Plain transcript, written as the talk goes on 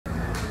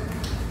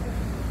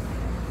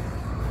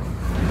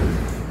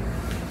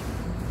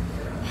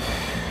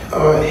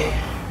Alright,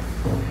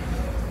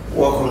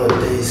 welcome to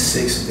day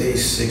six.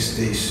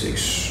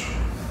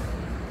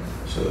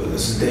 So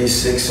this is day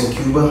 6 in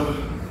Cuba,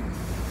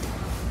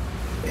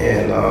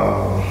 and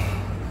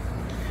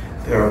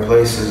there are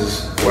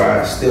places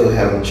where I still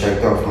haven't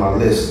checked off my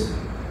list.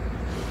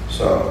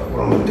 So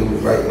what I'm gonna do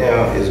right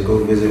now is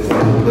go visit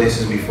one of the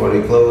places before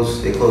they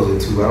close. They close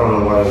at 2. I don't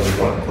know why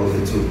they want to close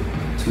at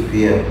 2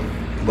 p.m.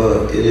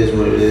 But it is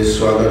what it is,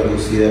 so I gotta go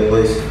see that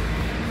place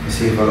and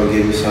see if I can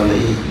get me something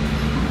to eat.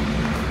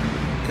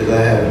 Cause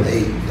I haven't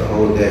ate the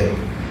whole day.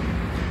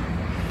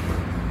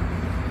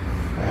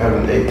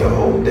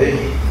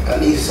 I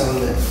need some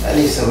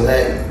of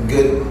that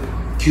good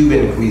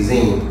Cuban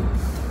cuisine.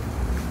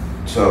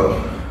 So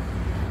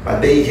my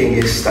day can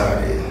get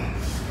started.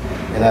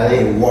 And I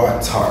need water,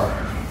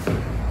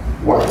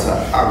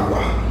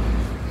 agua,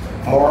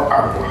 more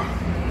agua.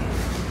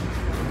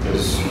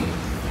 Because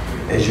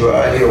as you're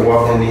out here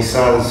walking these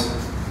suns,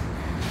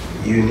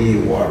 you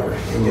need water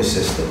in your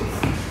system.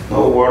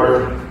 No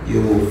water,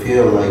 you will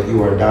feel like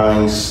you are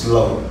dying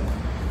slowly.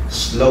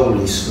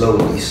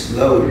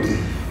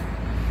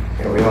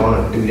 And we don't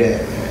want to do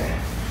that,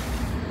 man.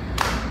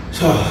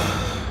 So,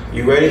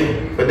 you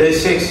ready for day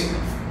 6?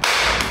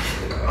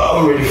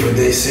 I'm ready for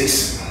day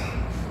 6.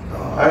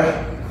 All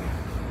right,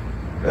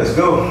 let's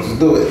go. Let's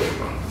do it.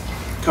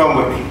 Come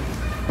with me.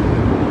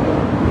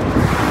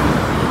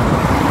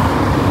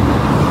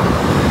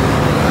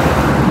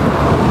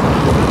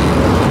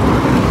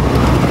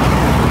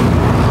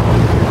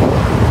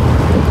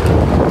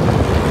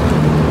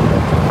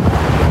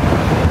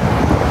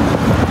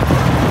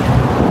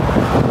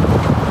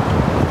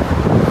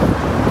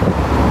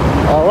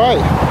 All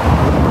right.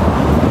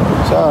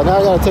 So now I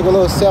gotta take a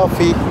little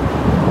selfie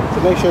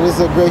to make sure this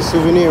is a great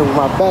souvenir with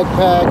my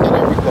backpack and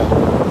everything.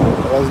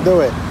 Let's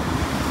do it.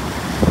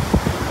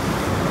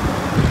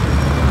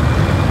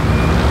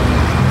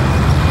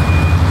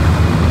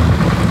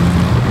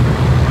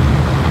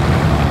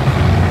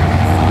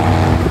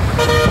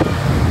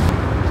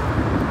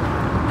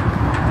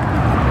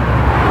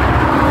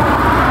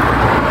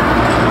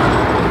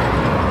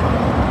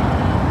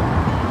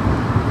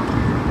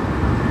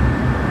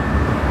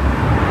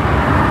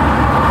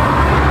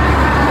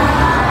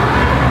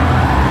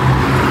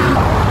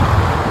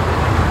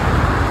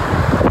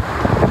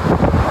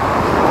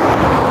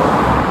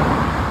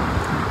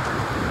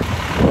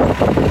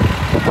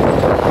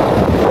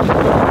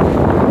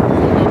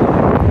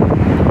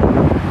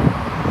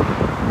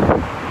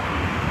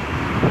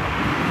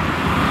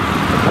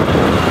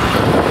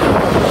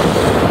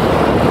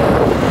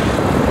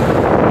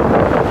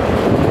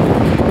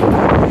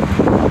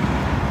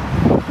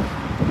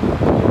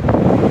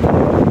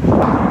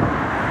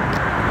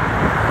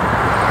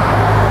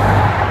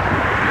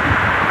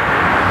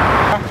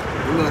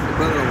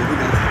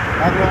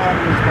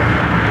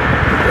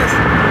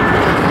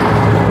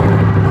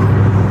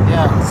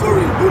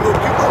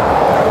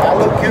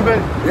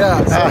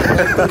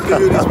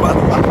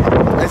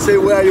 I say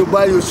where you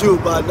buy your shoe,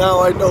 but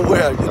now I know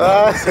where. You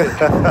know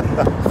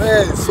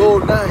man, it's so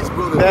nice,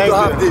 brother. Thank you.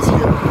 Have this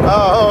here.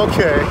 Oh,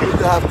 okay. You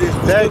have this.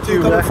 Thank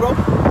you. Where you coming from?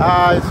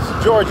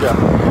 It's Georgia.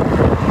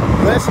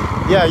 US?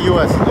 Yeah,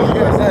 US.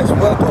 Yeah, nice.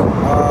 Welcome.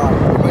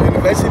 In my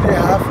university, I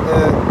have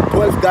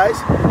 12 guys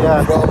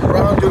from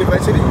Brown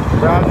University.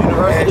 Brown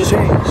University.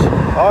 Exchange.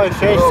 Oh,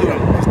 exchange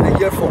student. They stay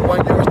here for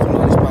 1 year to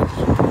learn Spanish.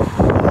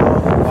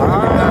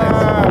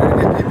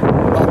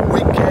 But we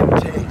can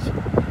change.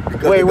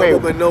 Because the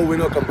government know we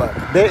not come back.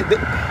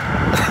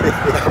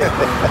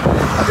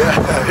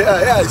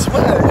 Yeah, it's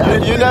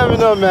fine. You never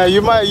know, man.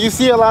 You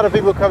see a lot of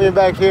people coming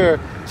back here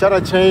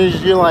trying to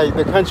change,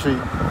 the country.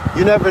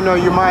 You never know,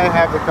 you might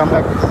have to come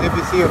back, because if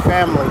you see a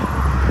family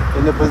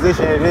in the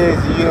position it is,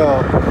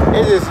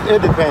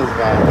 it depends,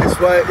 man.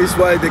 It's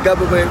why the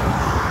government,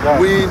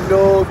 we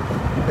know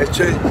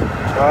exchange.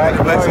 Right,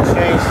 no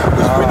exchange.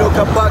 We don't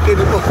come back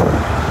anymore.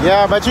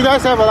 Yeah, but you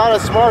guys have a lot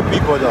of smart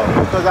people though,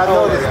 because I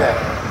noticed that.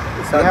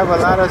 You have a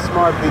lot of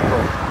smart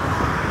people.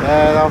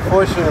 And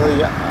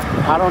unfortunately,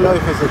 I don't know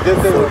if it's a good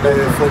thing or bad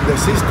thing. For the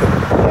system.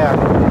 Yeah.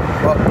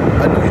 Well,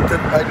 I know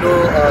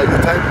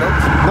your time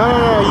now.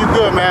 No, you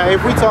good, man.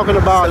 If we're talking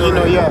about,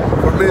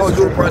 For me, it's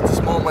good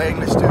practice more my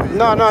English too.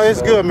 No,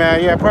 it's good,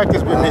 man. Yeah,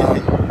 practice with me.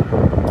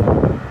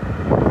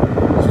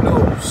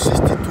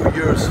 62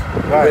 years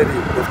already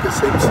with the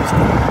same system.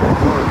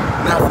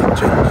 Nothing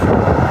changed.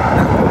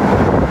 Nothing.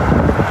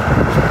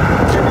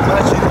 Can you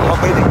imagine how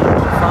many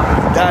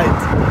families died?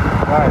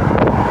 Right.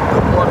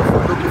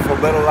 Looking for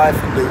better life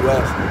in the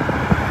US.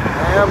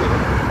 Miami,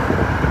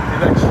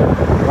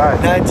 right.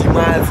 90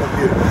 miles from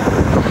here.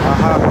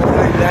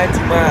 90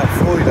 miles,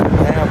 Florida,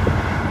 Miami.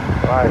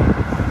 Right.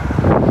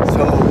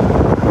 So,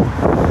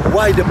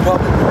 why the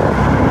problem?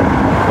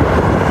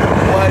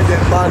 Why the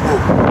embargo?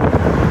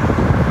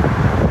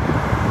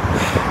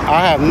 I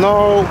have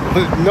no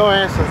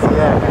answer to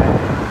that, man.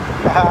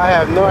 I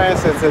have no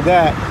answer to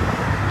that.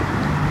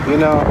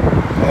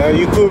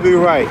 You could be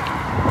right.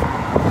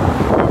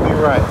 You could be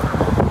right.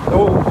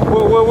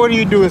 What do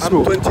you do in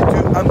school?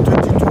 I'm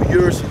 22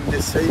 years in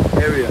the same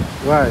area.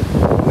 Right.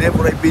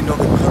 Never I've been on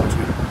the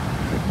country.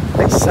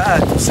 It's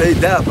sad to say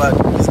that, but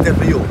it's the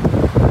real.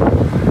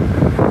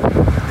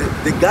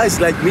 The guys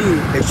like me,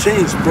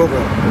 exchange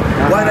program.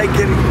 Why I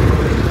can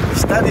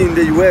study in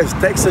the US,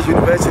 Texas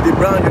University,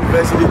 Brown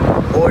University,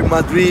 or in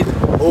Madrid,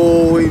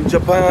 or in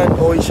Japan,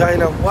 or in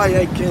China, why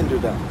I can't do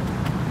that?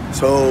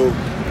 So,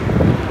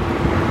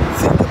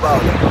 think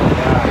about it.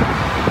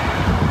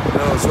 You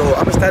know, so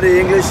I'm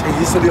studying English and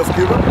history of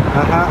Cuba.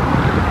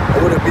 I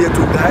want to be a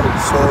tour guide,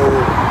 so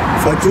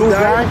for tour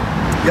guide?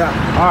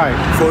 Yeah. Alright.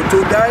 For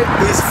tour guide,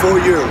 it's 4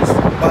 years,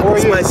 but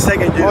it's my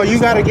second year. Oh, you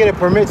got to get a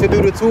permit to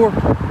do the tour?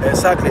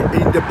 Exactly,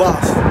 in the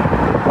bus.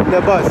 In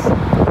the bus?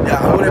 Yeah,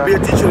 I want to be a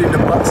teacher in the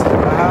bus.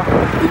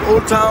 In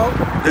Old Town,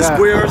 the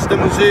squares, the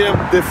museum,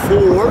 the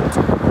fort,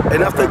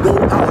 and after go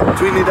out,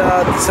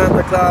 Trinidad,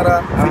 Santa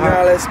Clara,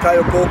 Finales,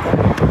 Cayo Coco,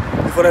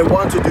 is what I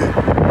want to do.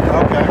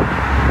 Okay.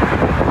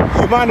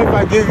 You mind if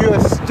I give you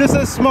just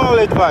a small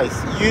advice?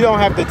 You don't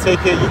have to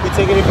take it. You can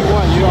take it if you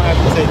want. You don't have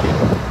to take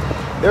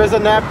it. There's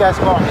an app that's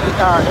called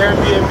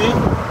Airbnb.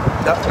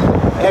 Yeah.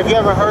 Have you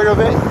ever heard of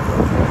it?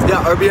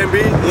 Yeah, Airbnb,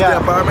 the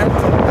apartment.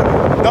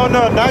 No,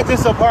 not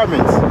just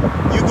apartments.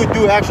 You could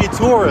do actually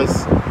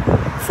tours.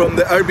 From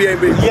the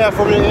Airbnb? Yeah,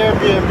 from the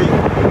Airbnb.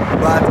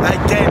 But I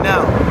can't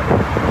now.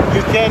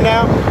 You can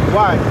now?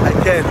 Why? I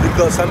can't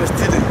because I'm a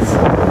student.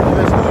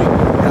 You're a student?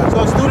 Yeah.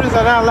 So students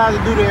are not allowed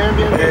to do the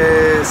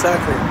Airbnb?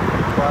 Exactly.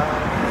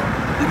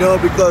 Wow. You know,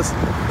 because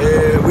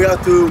we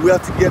have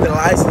to get a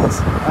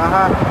license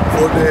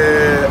for the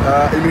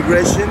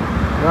immigration.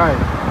 Right.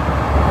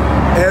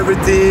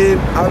 Everything,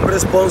 I'm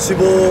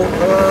responsible.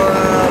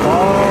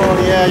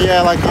 Oh,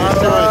 yeah, like the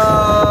insurance. A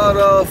lot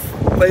of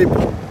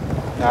people.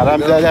 Now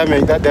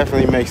that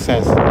definitely makes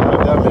sense.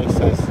 That makes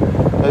sense.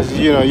 Because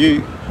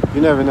you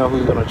never know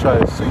who's gonna try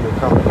to sue your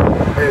company.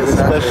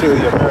 Exactly. Especially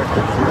the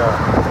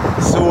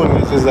Americans. Suing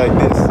is just like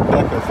this,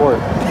 back and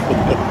forth.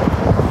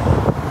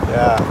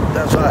 Yeah.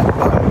 That's right.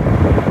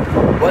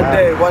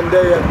 One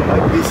day I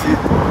visit.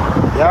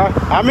 Yeah.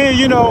 I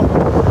mean,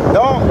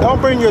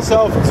 don't bring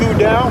yourself too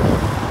down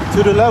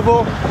to the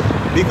level,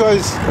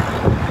 because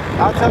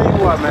I'll tell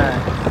you what, man,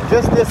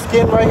 just this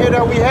skin right here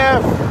that we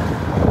have,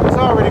 it's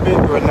already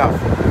been through enough,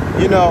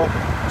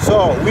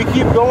 so we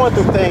keep going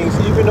through things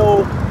even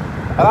though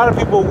a lot of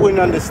people wouldn't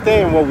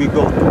understand what we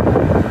go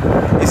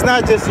through. It's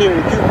not just here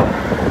in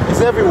Cuba,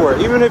 it's everywhere.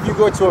 Even if you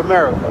go to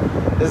America,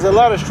 there's a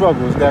lot of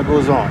struggles that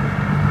goes on,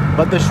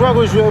 but the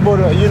struggles you're able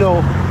to,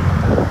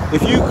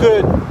 if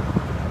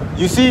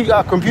you see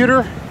a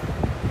computer,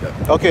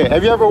 okay,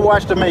 have you ever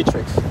watched The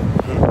Matrix?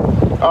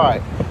 All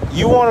right,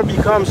 you want to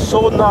become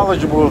so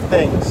knowledgeable of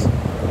things,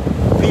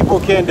 people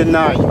can't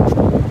deny you.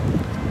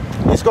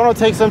 It's going to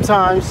take some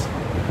time,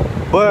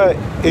 but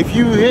if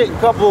you hit a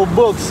couple of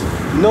books,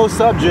 no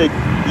subject,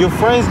 your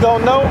friends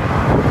don't know,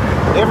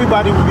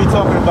 everybody will be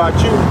talking about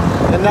you,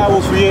 and that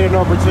will create an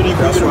opportunity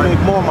for you to make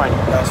more money.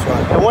 That's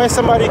right. And when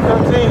somebody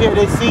comes in here,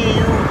 they see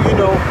you,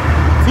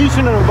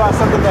 teaching them about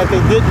something that they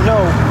didn't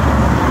know,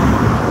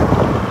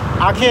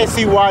 I can't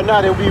see why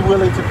not. They'll be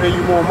willing to pay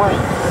you more money.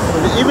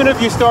 Even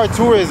if you start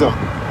tourism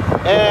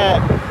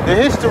and the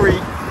history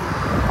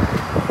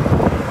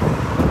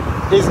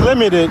is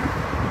limited,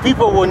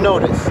 people will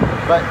notice.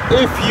 But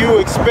if you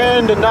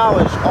expand the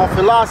knowledge on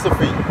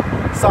philosophy,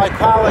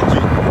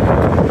 psychology,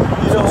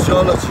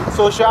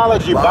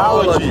 sociology,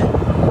 biology,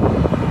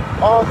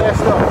 all that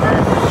stuff,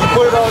 man, you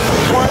put it on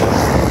each one,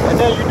 and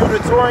then you do the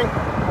touring,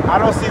 I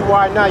don't see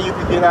why not you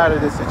could get out of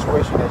this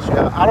situation that you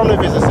have. I don't know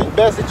if it's the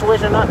best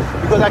situation or not,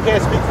 because I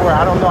can't speak for it.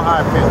 I don't know how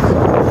it feels.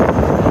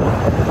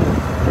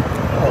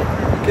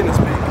 You can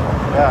speak.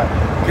 Yeah.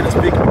 You can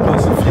speak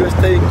because if you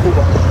stay in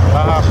Cuba,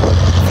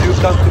 if you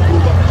come to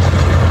Cuba,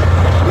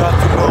 you have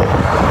to know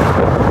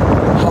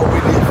how we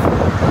live.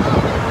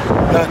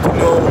 You have to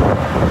know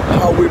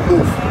how we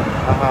move,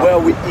 where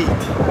we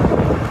eat,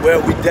 where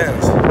we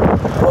dance,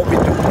 what we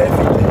do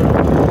every day.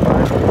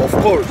 Of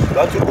course, you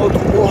have to go to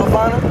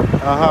Havana.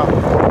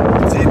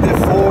 See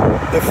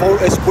the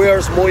four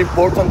squares more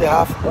important they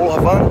have all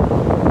Havana.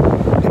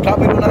 The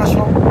Capital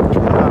National,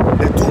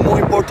 the two more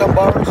important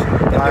bars,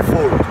 and the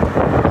fort.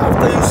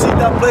 After you see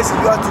that place,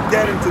 you have to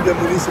get into the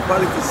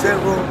municipality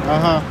Cerro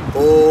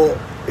or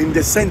in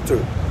the center.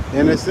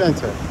 In the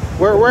center.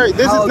 Where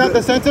this is not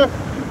the center?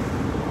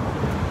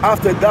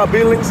 After that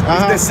buildings is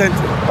the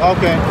center.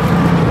 Okay.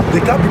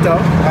 The capital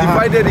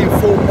divided in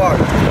 4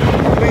 parts.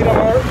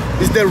 Miramar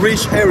is the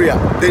rich area,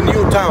 the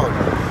new town.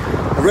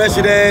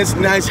 Residents,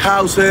 nice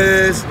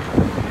houses,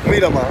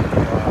 Miramar.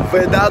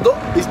 Vedado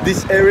is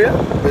this area,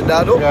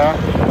 Vedado,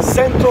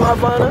 Central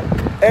Havana,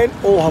 and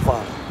Old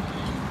Havana.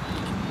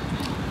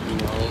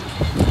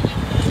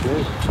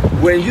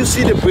 When you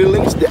see the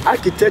buildings, the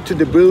architecture of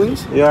the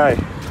buildings,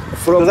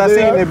 from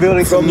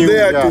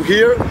there, to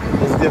here,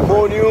 is the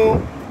more new,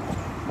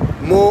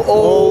 more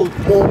old,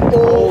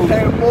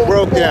 and more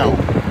broke down.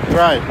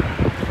 Right.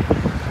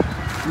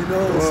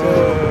 So.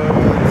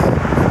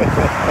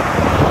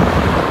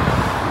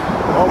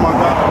 Oh my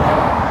God.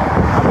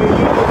 I mean, you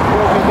just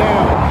broke it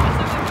down.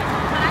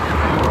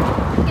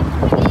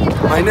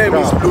 My name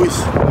is Luis.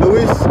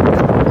 Luis?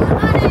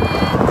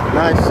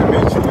 Nice to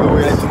meet you,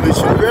 Luis. Nice to meet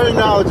you. Very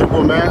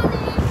knowledgeable, man.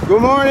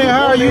 Good morning,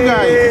 how are you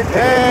guys?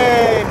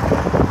 Hey!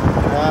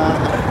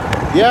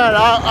 Yeah,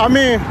 I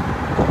mean,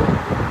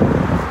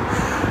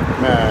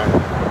 man,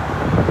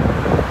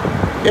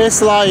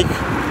 it's like,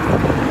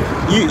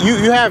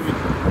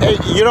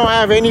 you don't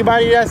have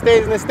anybody that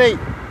stays in the state?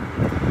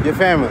 Your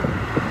family?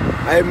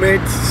 I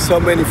met so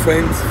many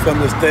friends from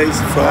the States,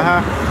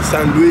 from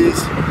San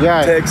Luis,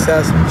 Yeah.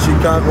 Texas,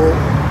 Chicago,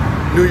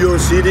 New York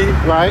City,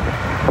 Right.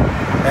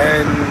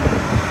 and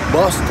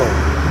Boston.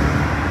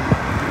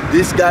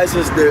 These guys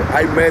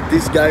I met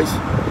these guys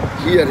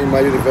here in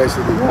my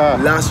university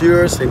last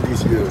year and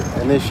this year.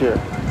 And this year.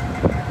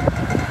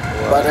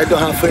 But I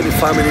don't have any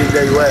family in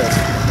the US.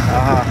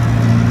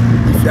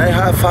 If I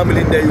have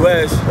family in the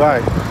US,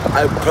 Right.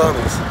 I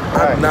promise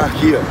Right. I'm not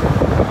here.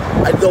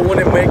 I don't want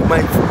to make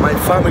my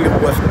family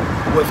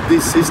with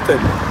this system.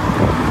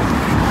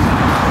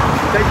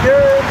 Thank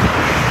you.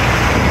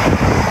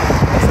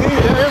 See,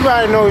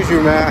 everybody knows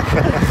you, man.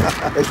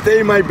 Stay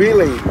in my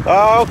building.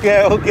 Oh,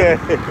 okay, okay.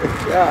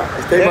 Yeah,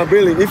 stay in my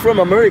building. He's from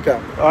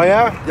America. Oh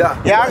yeah? Yeah.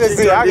 Yeah, I can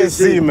DC.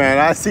 see, man.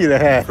 I see the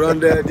hat. From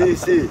the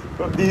DC.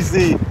 From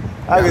DC.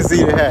 I can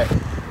see the hat.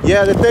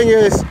 Yeah, the thing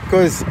is,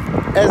 because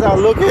as I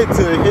look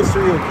into the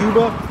history of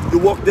Cuba, You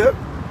work there?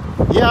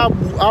 yeah,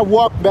 I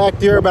walked back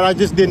there, but I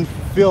just didn't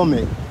film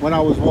it when I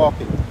was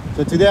walking.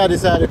 So today I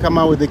decided to come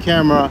out with the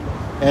camera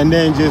and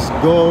then just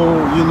go,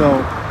 you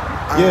know,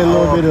 get a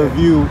little bit of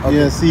view,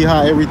 yeah, see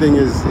how everything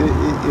is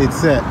it's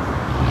set.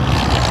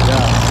 Yeah.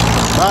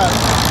 But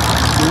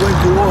You went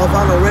to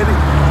Havana already?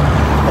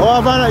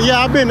 Havana,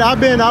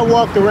 yeah, I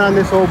walked around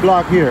this whole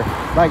block here.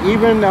 Like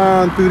even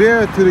through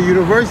there to the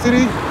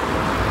university,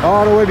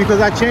 all the way,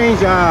 because I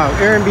changed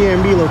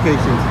Airbnb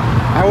locations.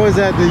 I was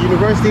at the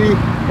university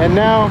and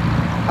now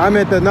I'm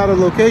at another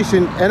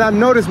location, and I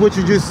noticed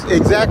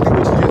exactly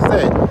what you just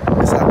said.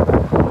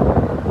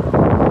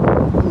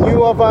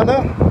 New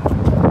Havana?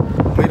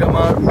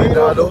 Miramar,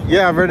 Verdado.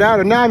 Yeah,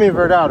 Verdado. Now I'm in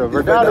Verdado.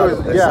 Verdado is,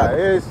 Verdado,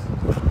 is,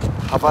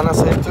 Havana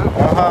Center.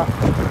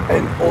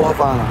 And Old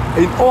Havana.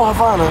 In Old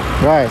Havana,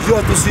 Right. you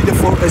have to see the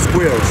 4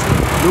 squares.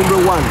 Number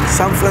 1,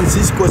 San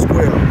Francisco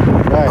Square,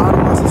 Right.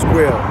 Armas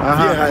Square,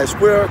 Vieja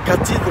Square,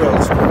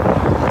 Cathedral Square.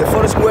 The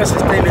 4 squares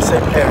stay in the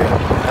same area.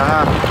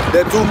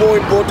 The 2 more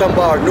important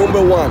bars.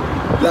 Number 1,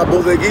 La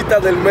Bodeguita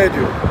del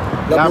Medio.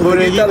 La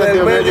Bodeguita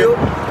del Medio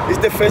is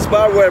the first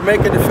bar where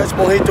making the first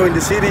mojito in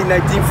the city in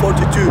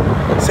 1942,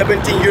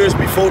 17 years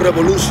before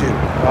revolution.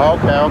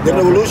 Okay. The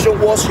revolution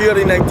was here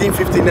in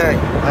 1959.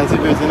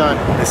 1959.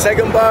 The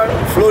second bar,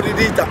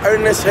 Floridita,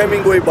 Ernest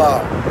Hemingway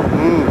Bar.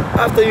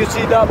 After you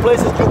see that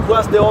places, you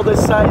cross the other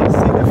side and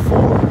see the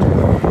fort.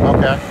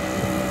 Okay.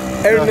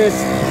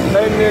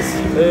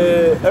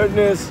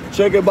 Ernest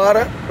Che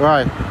Guevara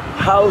Right.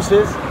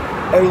 houses,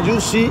 and you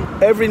see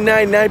every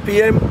night 9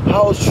 p.m.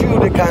 how shoot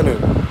the cannon.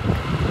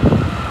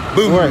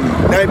 Boom. Where?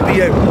 9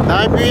 p.m.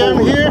 9 p.m.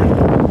 here?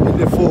 in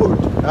the fort.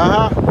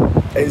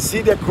 And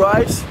see the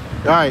Christ.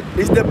 Right.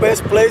 It's the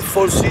best place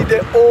for see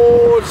the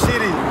whole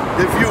city,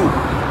 the view.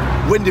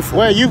 Wonderful.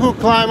 Where you could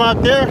climb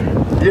up there?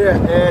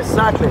 Yeah,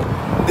 exactly.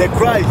 The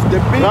Christ, the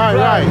big Christ.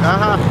 Right.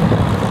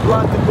 You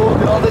have to go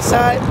the other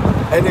side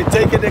and then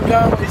take the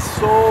car. It's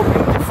so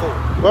beautiful.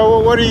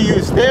 Well, what do you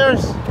use?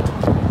 Stairs?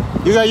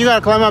 You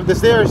gotta climb up the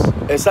stairs?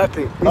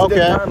 Exactly. It's Okay.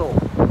 the tunnel.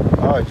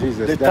 Oh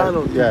Jesus. The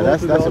tunnel. Yeah,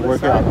 that's a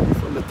workout.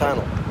 From the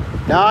tunnel.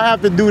 Now I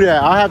have to do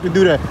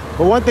that.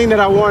 But one thing that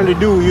I wanted to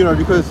do, you know,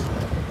 because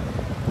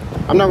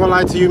I'm not gonna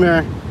lie to you,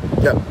 man.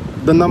 Yeah.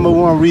 The number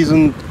one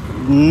reason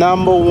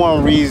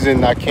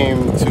I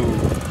came to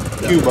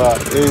Cuba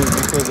is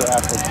because of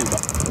Afro-Cuba.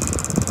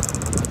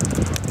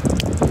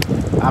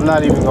 I'm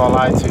not even gonna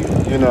lie to you.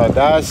 You know,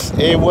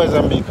 it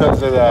wasn't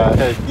because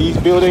of these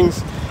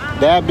buildings,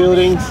 that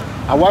buildings.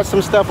 I watched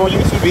some stuff on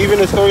YouTube, even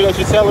the story that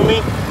you're telling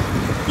me.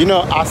 You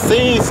know, I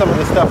seen some of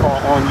the stuff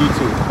on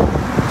YouTube.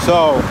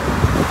 So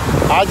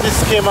I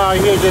just came out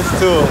here just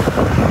to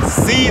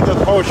see the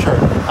culture.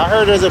 I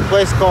heard there's a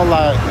place called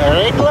La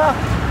Regla.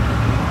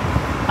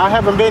 I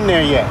haven't been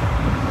there yet.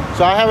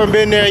 So I haven't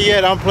been there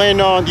yet. I'm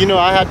planning on, you know,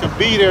 I have to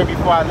be there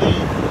before I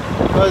leave.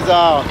 Because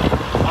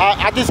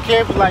I just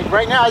came, like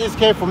right now I just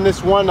came from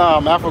this one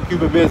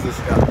Afro-Cuban business.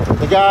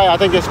 The guy, I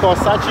think it's called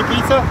Sachi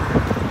Pizza.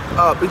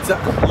 Pizza?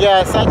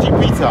 Yeah, Sachi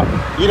Pizza.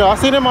 You know, I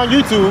seen him on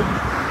YouTube.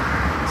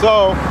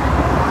 So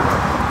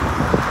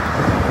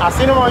I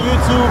seen him on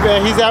YouTube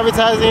and he's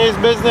advertising his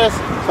business.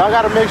 So I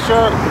gotta make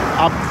sure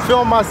I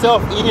film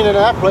myself eating in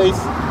that place.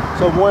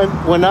 So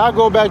when I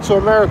go back to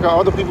America,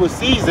 other people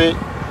sees it,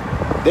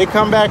 they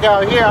come back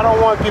out here. I don't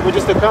want people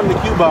just to come to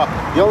Cuba.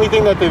 The only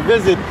thing that they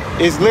visit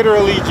is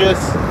literally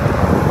just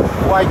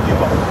white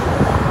Cuba.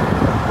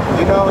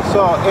 You know,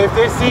 so if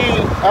they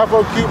see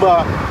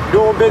Afro-Cuba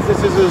doing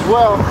businesses as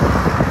well,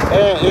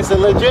 and it's a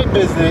legit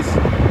business,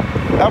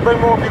 I'll bring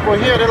more people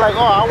here. They're like, oh,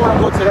 I want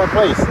to go to that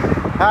place.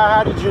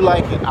 How did you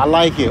like it? I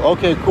like it.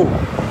 Okay, cool.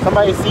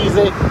 Somebody sees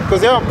it.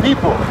 Because there are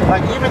people,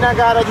 like even that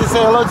guy that just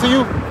said hello to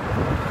you,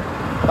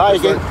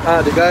 Like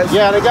the guys?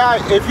 Yeah, the guy,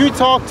 if you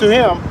talk to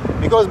him,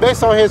 because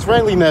based on his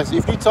friendliness,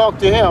 if you talk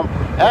to him,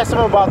 ask him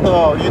about the,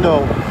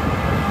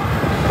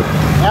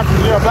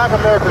 Black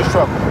American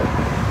struggle.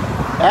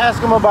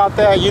 Ask him about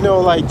that,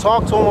 like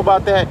talk to him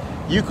about that.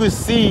 You could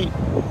see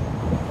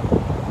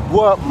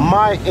what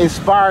might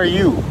inspire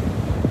you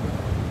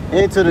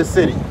into the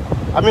city.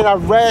 I mean,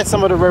 I've read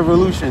some of the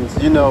revolutions,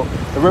 the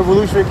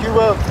revolution in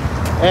Cuba,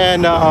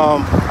 and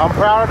I'm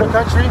proud of the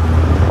country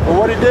for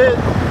what it did.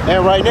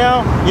 And right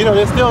now,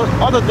 there's still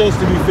other things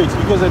to be fixed,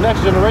 because the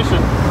next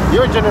generation,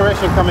 your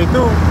generation coming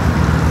through,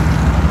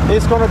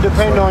 it's going to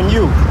depend on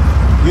you.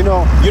 You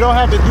don't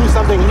have to do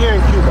something here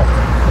in Cuba,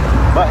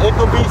 but it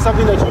could be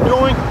something that you're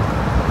doing.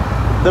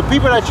 The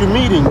people that you're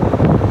meeting,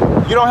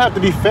 you don't have to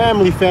be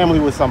family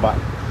with somebody.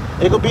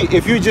 It could be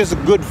if you're just a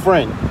good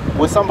friend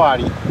with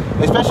somebody,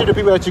 especially the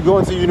people that you go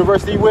into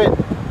university with,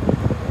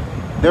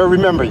 they'll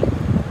remember you.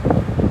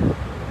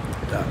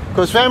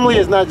 Because family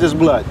is not just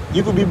blood.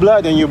 You could be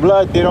blood, and your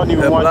blood, they don't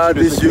even want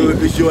you to succeed.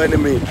 Blood is your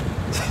enemy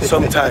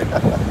sometimes.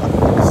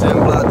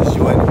 Same blood is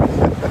your enemy.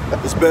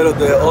 It's better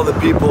than other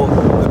people,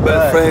 the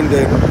best friend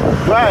than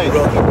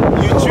brother.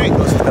 You treat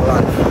the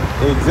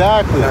life.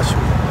 Exactly.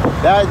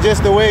 That's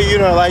just the way,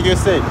 like you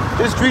say.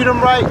 Just treat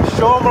them right,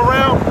 show them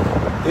around.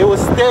 It will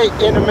stay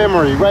in the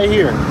memory right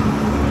here.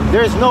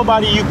 There's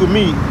nobody you could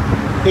meet.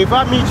 If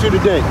I meet you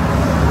today,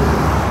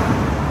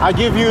 I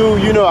give you,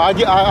 I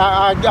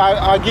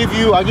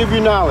give you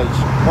knowledge,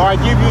 or I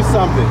give you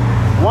something.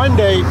 One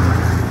day,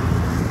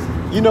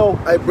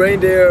 I bring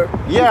there,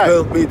 yeah, you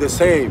help me the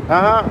same.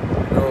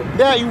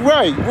 Yeah, you're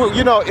right. Well,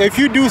 if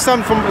you do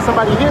something for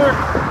somebody here,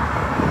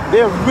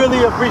 they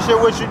really appreciate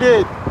what you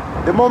did.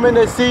 The moment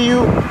they see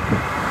you,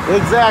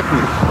 exactly.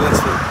 That's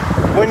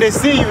it. When they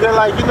see you, they're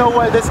like, you know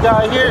what, this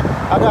guy here,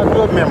 I got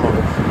good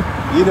memories.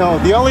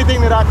 The only thing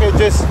that I could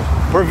just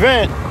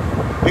prevent,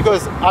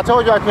 because I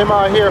told you I came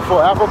out here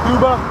for Afro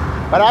Cuba,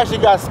 but I actually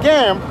got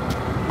scammed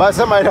by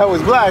somebody that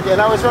was black, and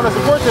I was trying to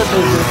support their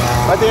business,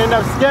 but they ended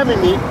up scamming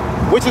me,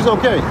 which is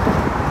okay.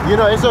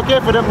 It's okay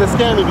for them to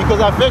scam me, because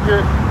I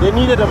figured they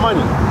needed the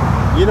money.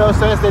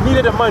 Since they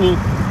needed the money,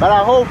 but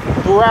I hope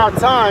throughout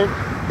time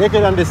they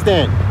can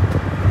understand.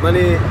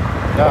 Money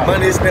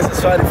is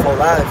necessary for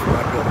life,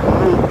 my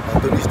brother.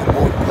 Money is the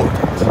more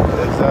important.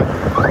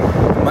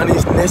 Exactly. Money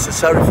is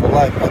necessary for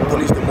life, but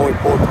money is the more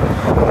important.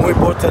 The more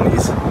important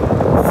is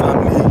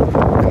family,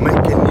 and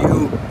making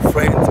new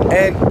friends,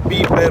 and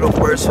be a better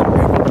person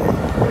every day.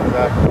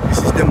 Exactly. This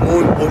is the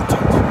more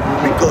important.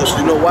 Because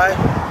you know why?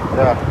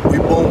 Yeah.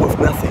 We're born with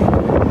nothing. We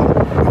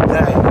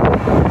die,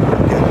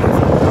 we get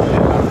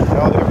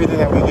nothing. Everything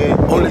that we get.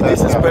 Only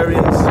this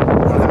experience,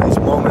 only this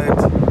moment.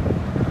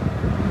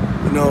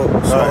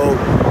 So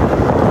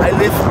I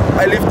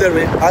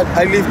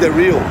live the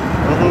real.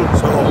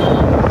 So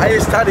I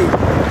study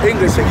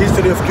English and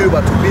history of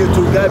Cuba to be a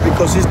tour guide,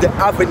 because it's the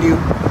avenue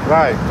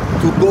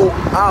to go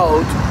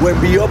out when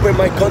we open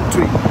my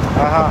country.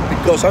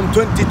 Because I'm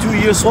 22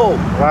 years old.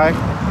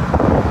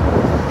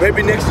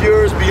 Maybe next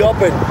year be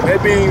open.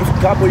 Maybe in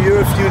a couple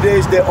years, few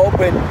days they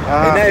open,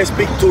 and I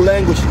speak 2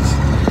 languages.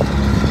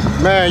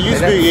 Man, you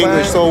speak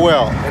English so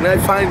well. And I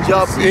find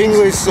jobs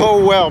English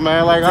so well,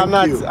 man. Like I'm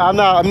not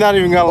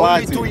even gonna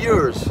lie to you. Only 2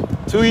 years.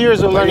 2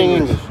 years of learning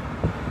English.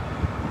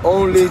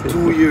 Only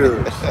 2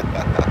 years.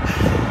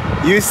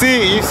 You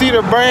see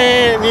the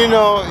brain,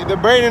 the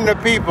brain in the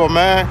people,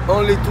 man.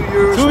 Only 2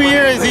 years. 2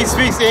 years he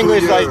speaks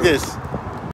English like this.